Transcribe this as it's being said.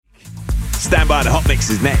Stand by, the Hotmix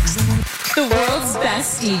is next. The world's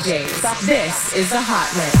best DJs. This is the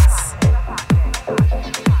Hotmix.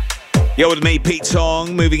 Yo, with me, Pete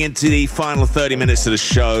Tong, moving into the final 30 minutes of the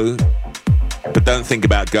show. But don't think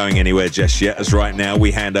about going anywhere just yet, as right now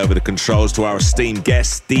we hand over the controls to our esteemed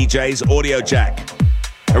guests, DJs Audiojack.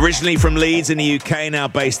 Originally from Leeds in the UK, now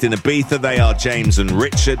based in Ibiza, they are James and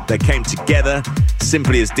Richard. They came together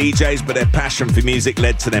simply as DJs, but their passion for music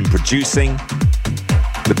led to them producing.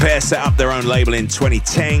 The pair set up their own label in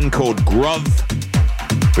 2010 called Grov,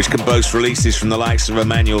 which can boast releases from the likes of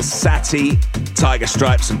Emmanuel Satie, Tiger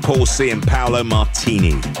Stripes and Paul C and Paolo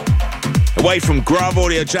Martini. Away from Grov,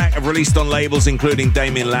 Audiojack have released on labels including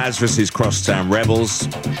Damien Lazarus' Crosstown Rebels,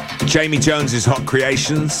 Jamie Jones's Hot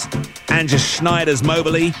Creations, Anja Schneider's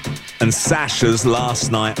Mobley, and Sasha's Last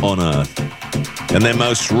Night on Earth. And their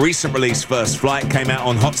most recent release, First Flight, came out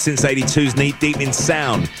on Hot Since 82's Knee Deep in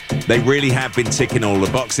Sound. They really have been ticking all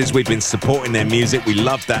the boxes. We've been supporting their music. We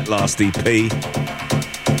loved that last EP.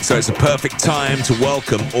 So it's a perfect time to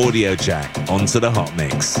welcome Audiojack onto the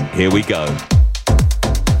Hotmix. Here we go.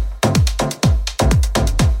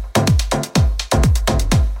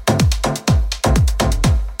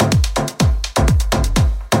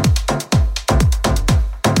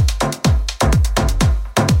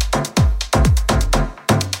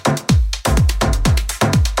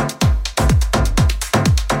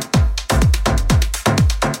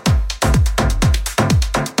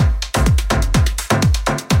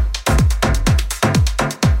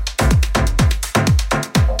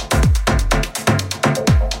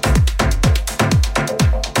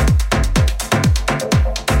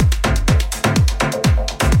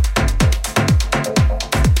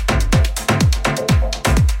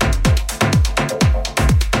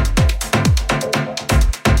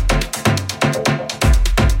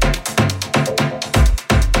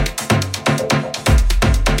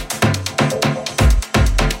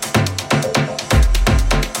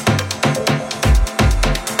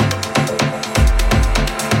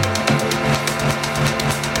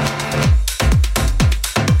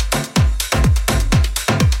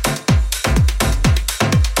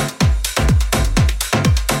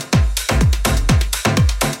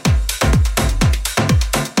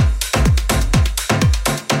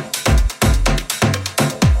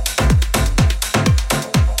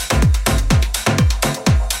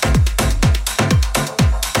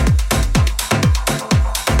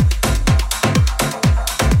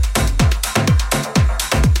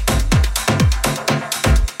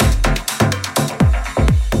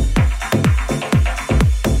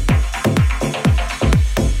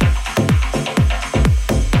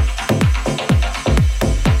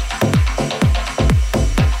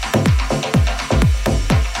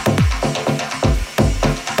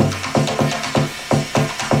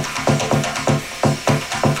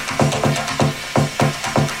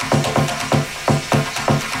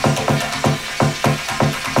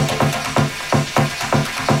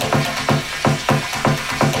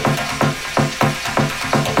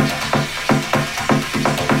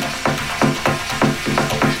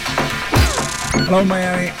 Hello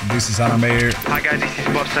Miami, this is Anna Mayer. Hi guys, this is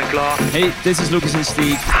Bob Sinclair. Hey, this is Lucas and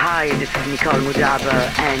Steve. Hi, this is Nicole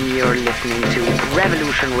Mujaba, and you're listening to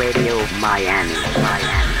Revolution Radio Miami.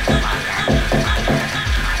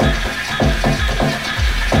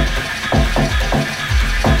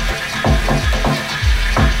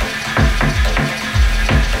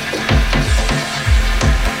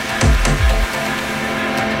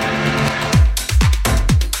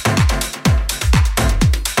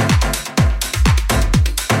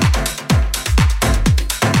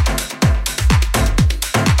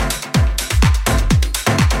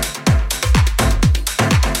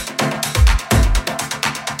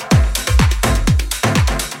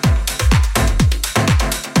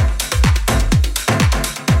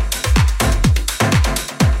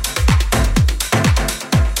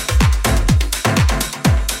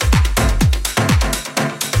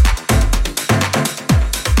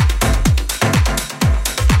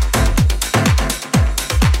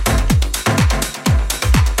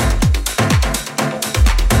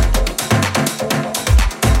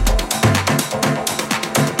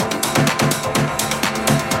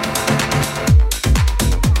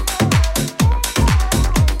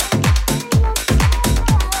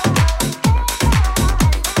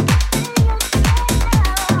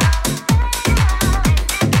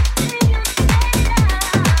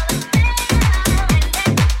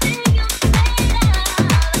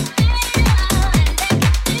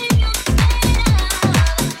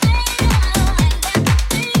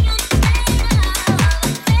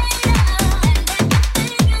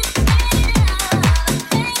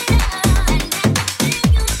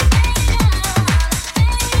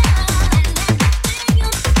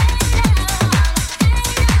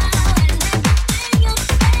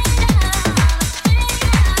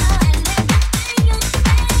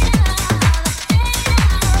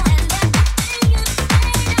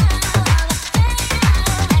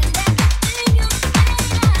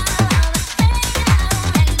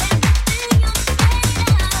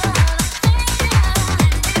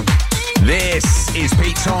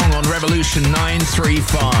 Revolution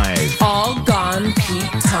 935. All Gone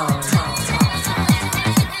Pete Tong.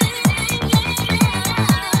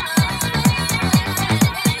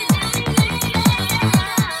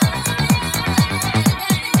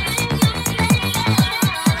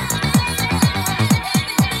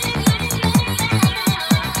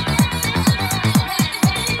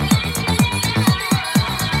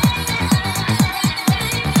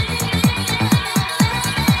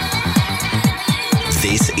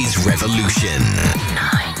 This is Revolution. 935.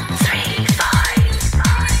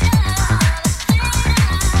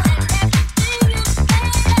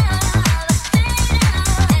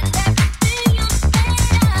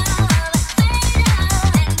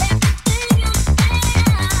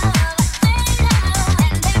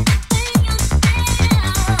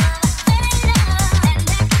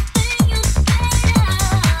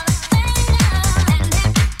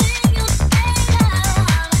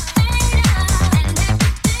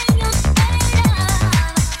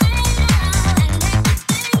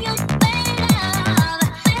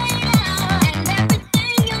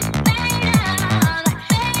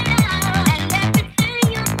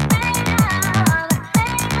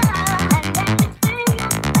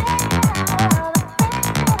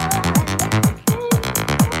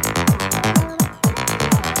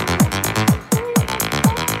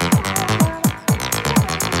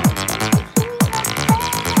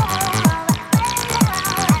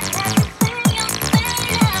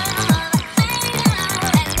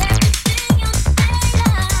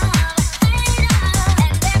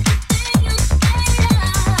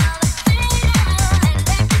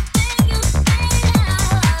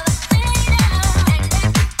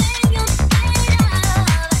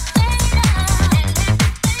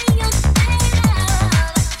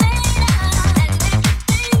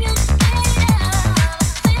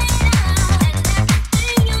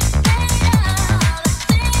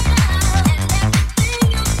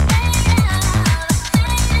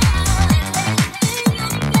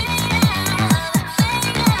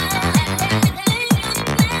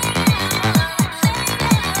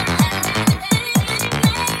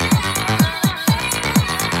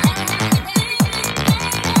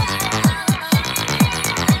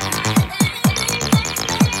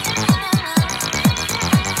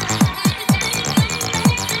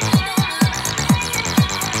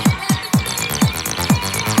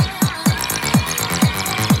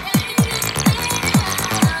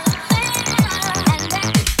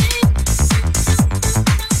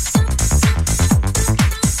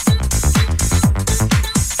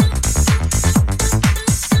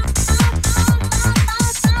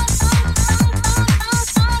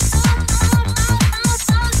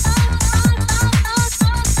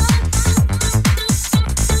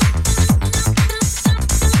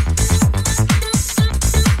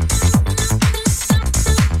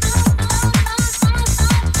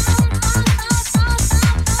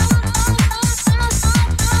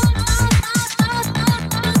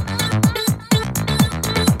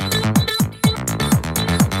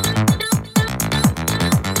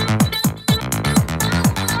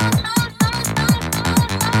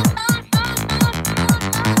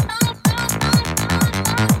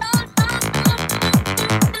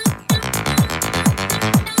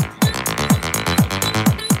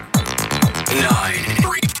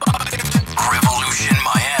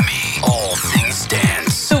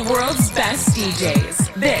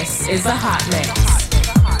 DJs. This is the Hotmix.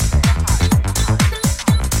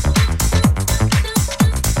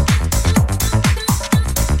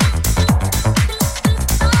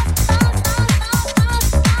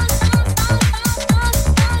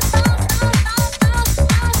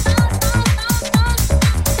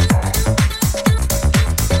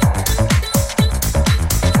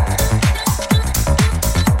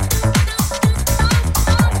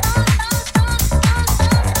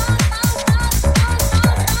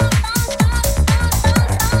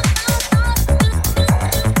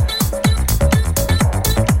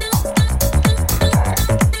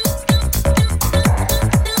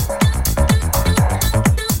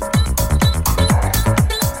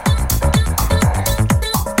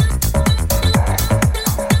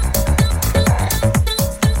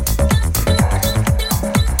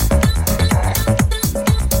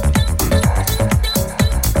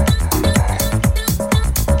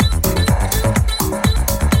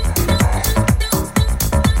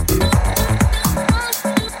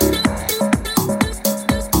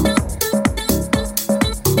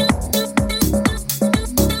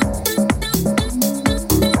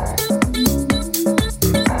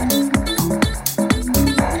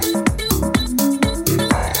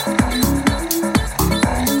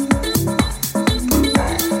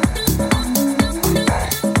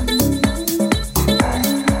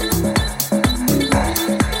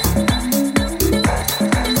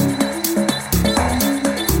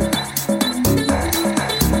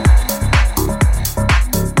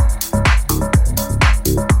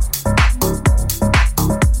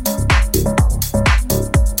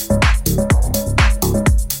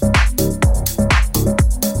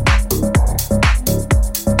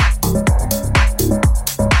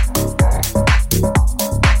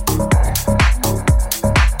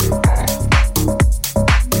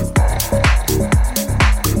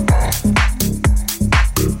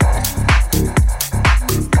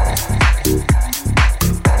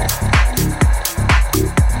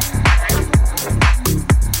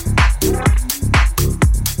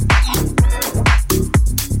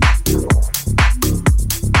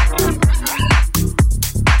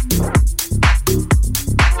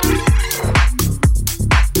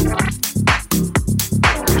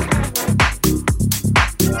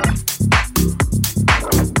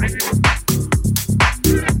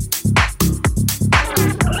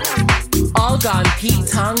 Gone Pete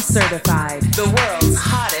Tong certified. The world's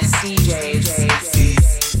hottest DJs.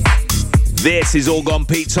 This is All Gone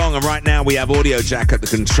Pete Tong, and right now we have Audiojack at the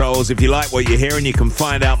controls. If you like what you're hearing, you can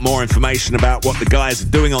find out more information about what the guys are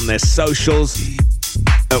doing on their socials.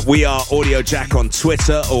 We are Audiojack on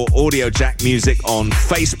Twitter or Audiojack Music on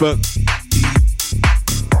Facebook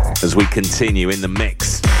as we continue in the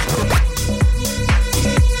mix.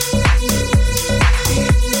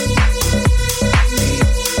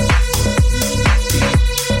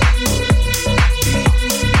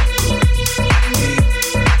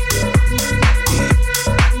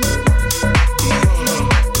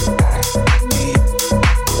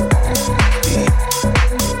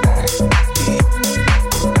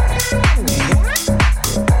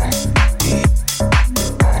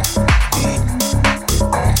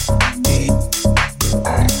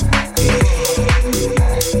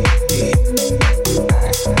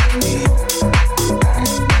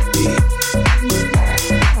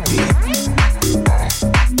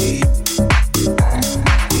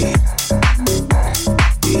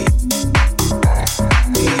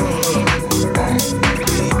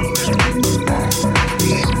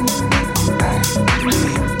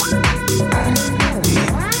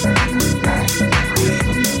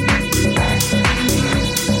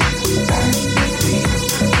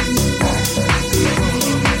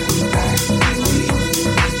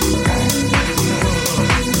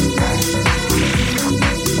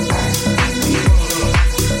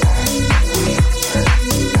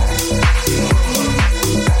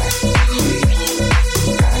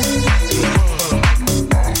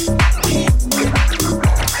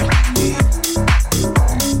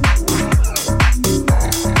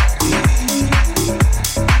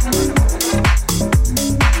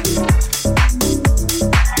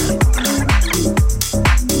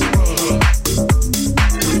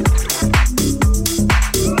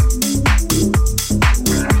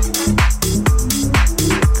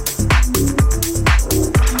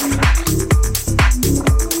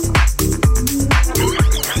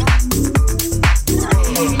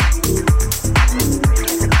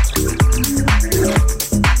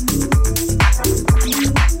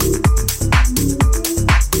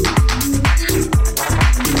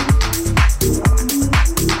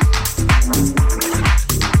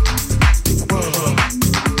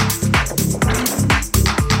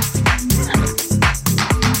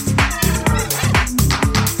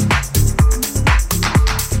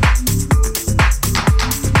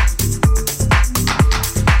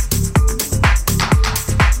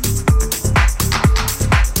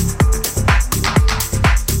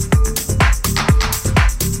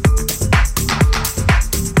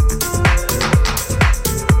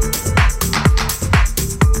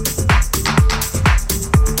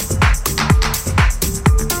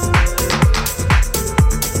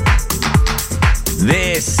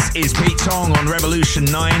 This is Pete Tong on Revolution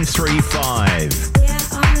 935.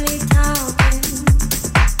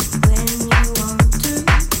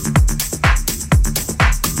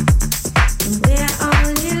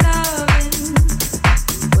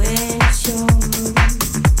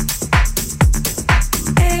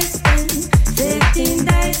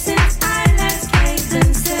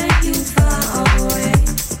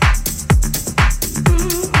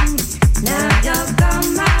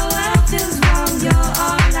 You're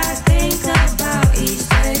all I think about each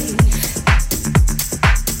day.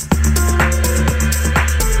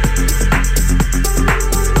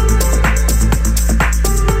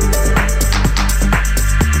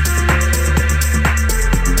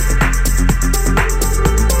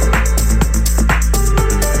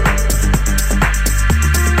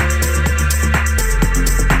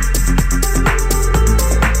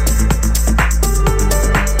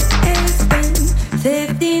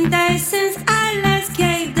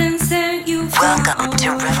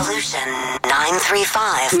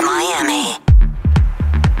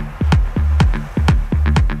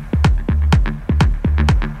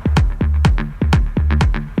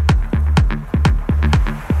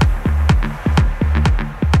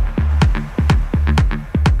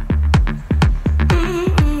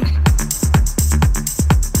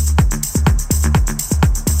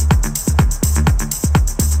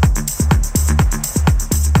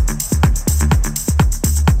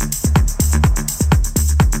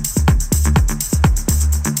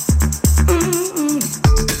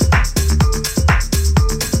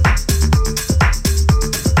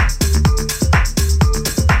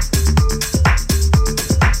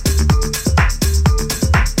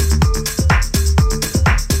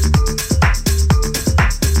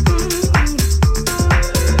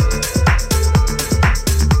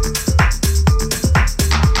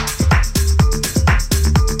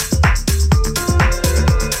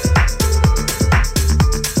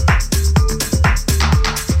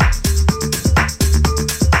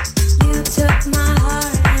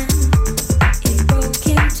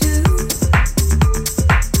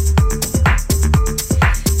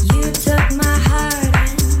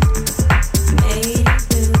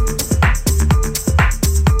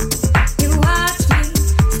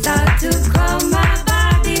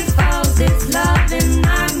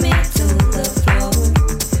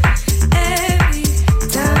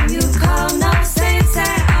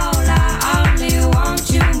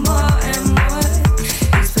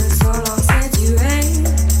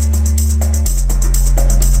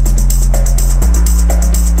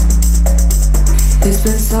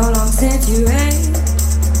 been so long since you rained.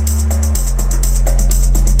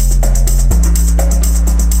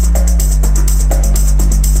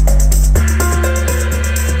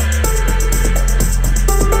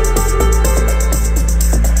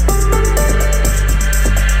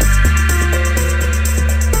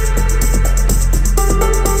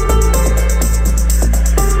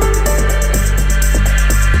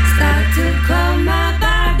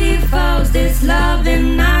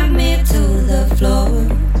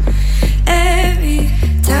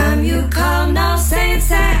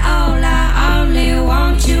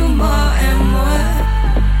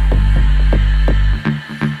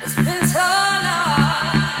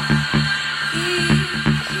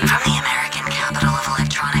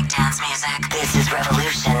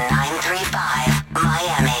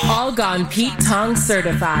 Pete Tong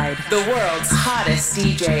certified, the world's hottest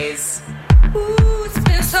DJs. Ooh, it's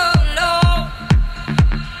been so long.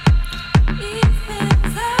 It's been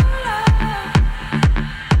so long.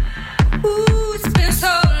 Ooh, it's been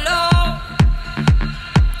so long.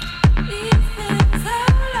 It's been so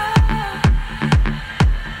long.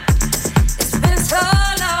 It's been so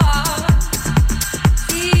long.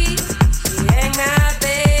 She ain't my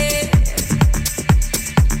babe.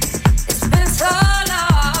 It's been so long.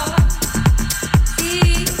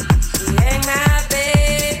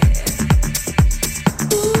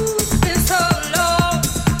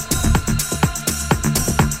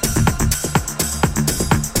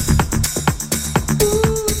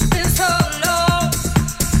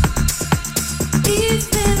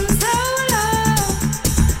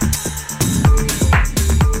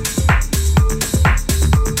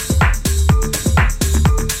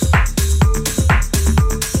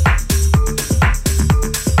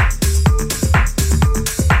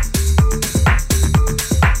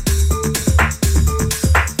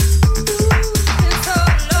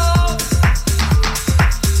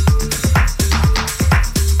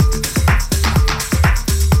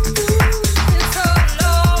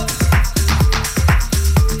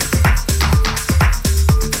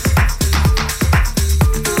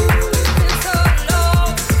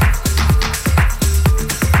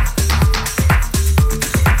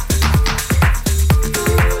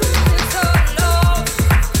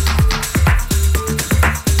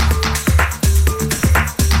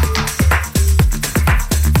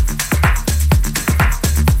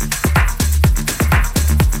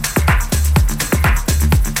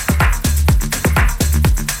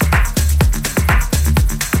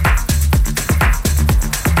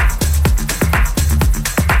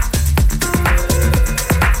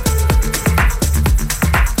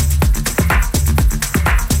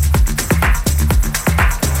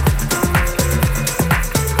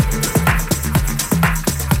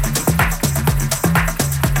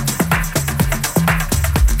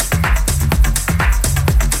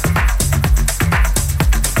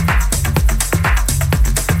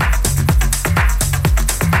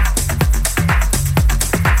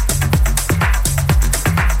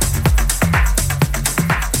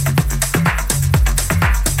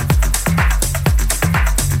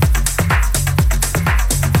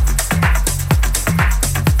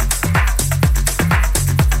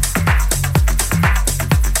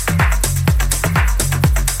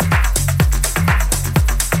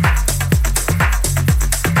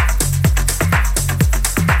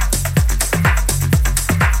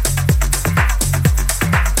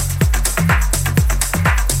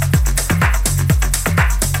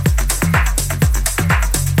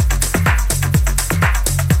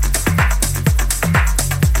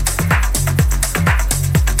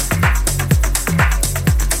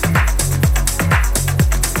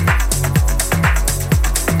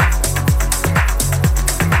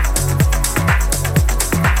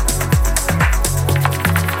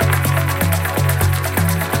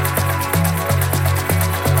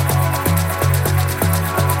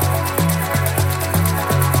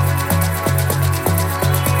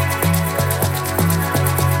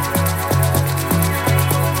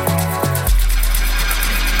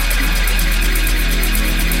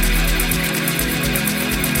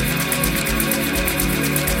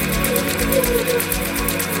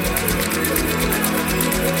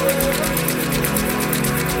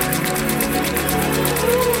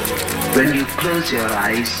 When you close your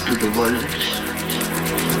eyes to the world,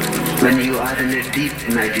 when you are in a deep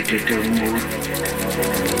meditative mood,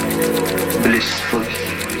 blissful,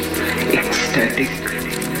 ecstatic,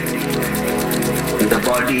 the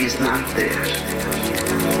body is not there.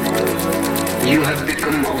 You have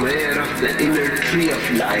become aware of the inner tree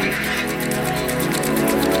of life,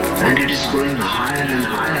 and it is going higher and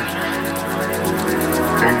higher,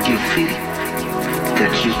 and you feel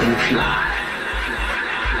that you can fly.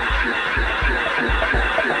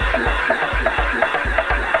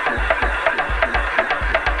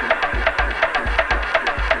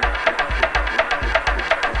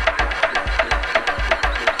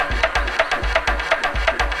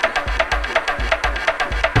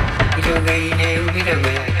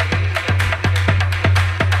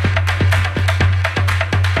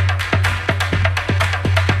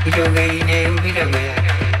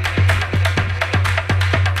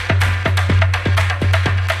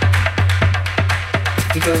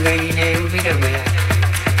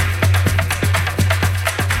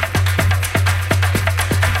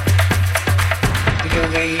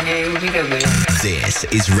 This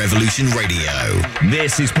is Revolution Radio.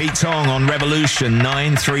 This is Pete Tong on Revolution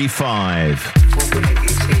 935.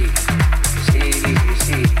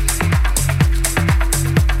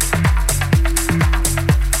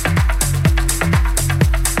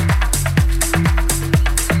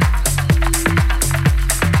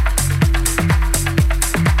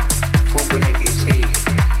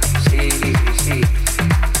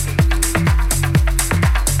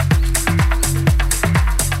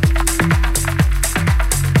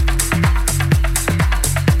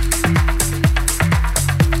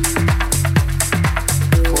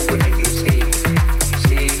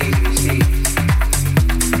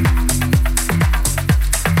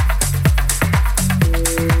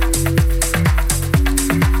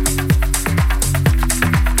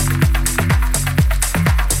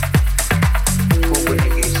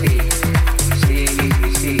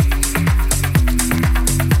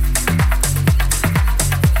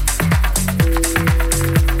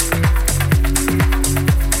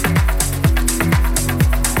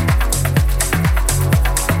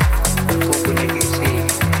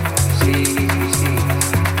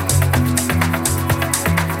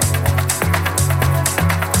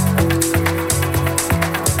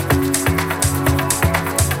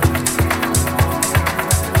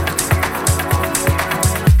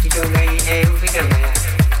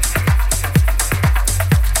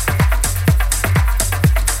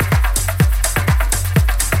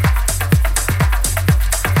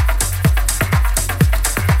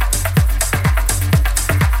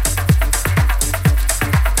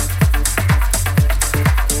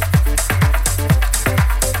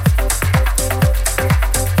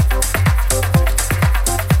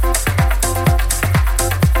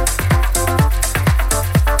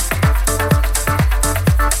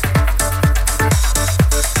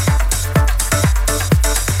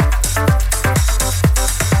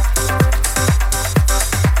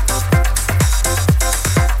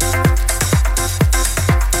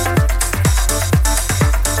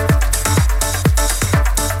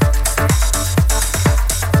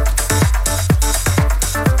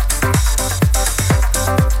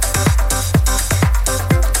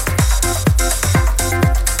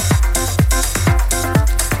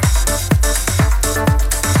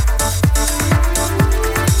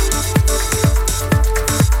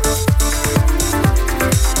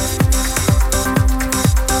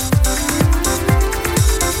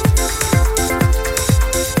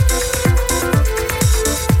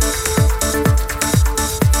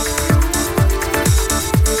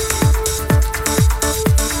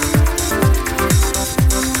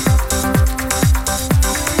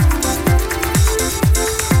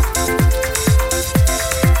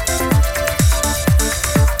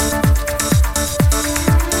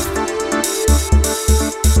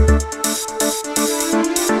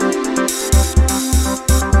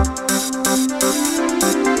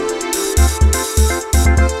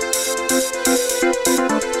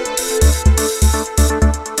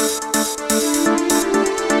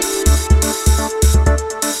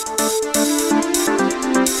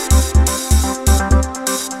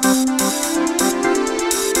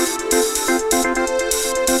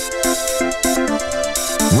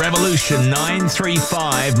 Revolution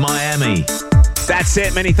 935 Miami. That's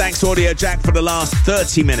it. Many thanks to Audiojack for the last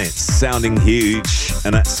 30 minutes. Sounding huge.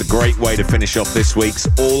 And that's a great way to finish off this week's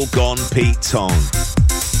All Gone Pete Tong.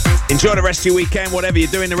 Enjoy the rest of your weekend, whatever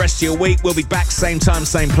you're doing the rest of your week. We'll be back same time,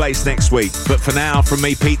 same place next week. But for now, from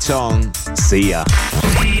me, Pete Tong, see ya.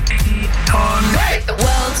 Pete Tong. The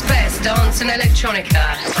world's best dance and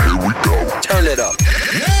electronica. Here we go. Turn it up.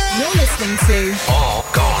 You're listening to All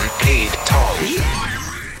Gone Pete Tong.